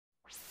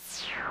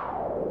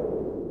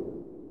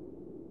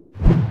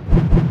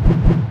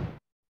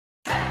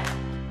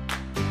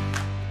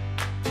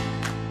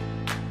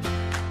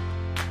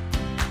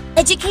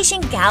Education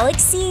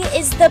Galaxy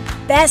is the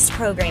best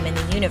program in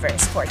the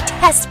universe for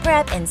test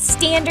prep and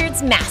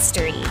standards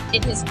mastery.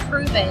 It has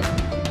proven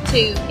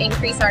to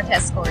increase our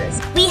test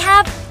scores. We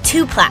have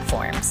 2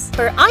 platforms.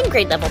 For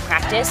on-grade level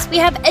practice, we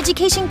have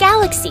Education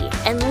Galaxy,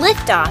 and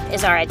Liftoff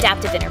is our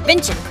adaptive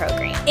intervention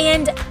program.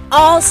 And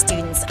all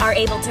students are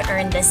able to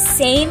earn the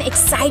same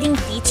exciting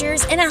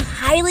features in a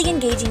highly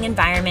engaging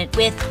environment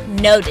with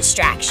no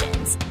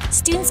distractions.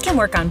 Students can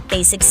work on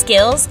basic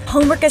skills,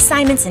 homework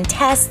assignments and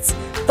tests,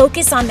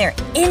 focus on their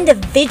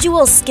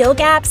individual skill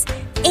gaps,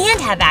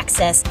 and have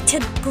access to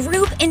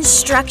group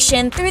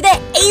instruction through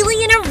the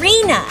Alien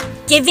Arena,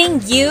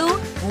 giving you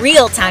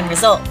real-time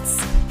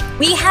results.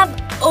 We have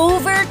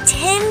over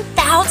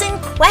 10,000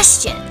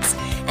 questions,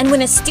 and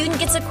when a student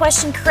gets a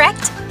question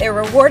correct, they're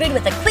rewarded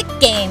with a quick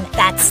game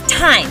that's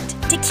timed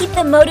to keep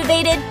them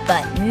motivated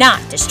but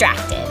not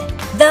distracted.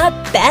 The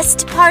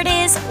best part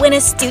is when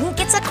a student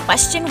gets a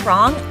question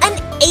wrong, an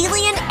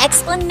alien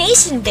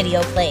explanation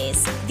video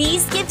plays.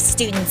 These give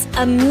students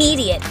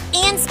immediate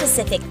and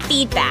specific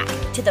feedback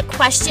to the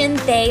question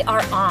they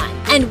are on.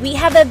 And we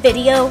have a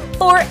video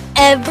for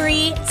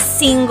every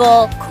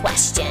single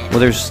question. Well,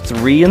 there's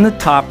 3 in the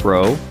top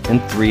row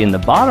and 3 in the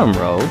bottom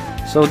row.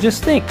 So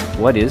just think,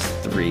 what is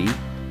 3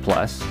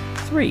 plus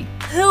 3?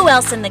 Who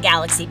else in the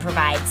galaxy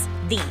provides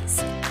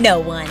these? No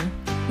one.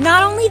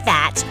 Not only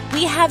that,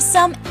 we have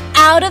some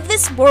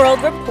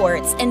out-of-this-world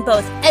reports in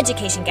both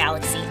Education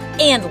Galaxy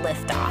and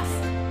Liftoff.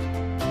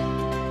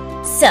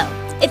 So,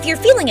 if you're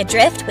feeling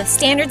adrift with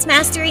standards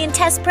mastery and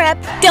test prep,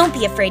 don't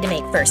be afraid to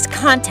make first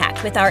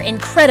contact with our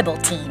incredible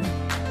team.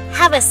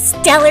 Have a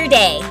stellar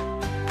day!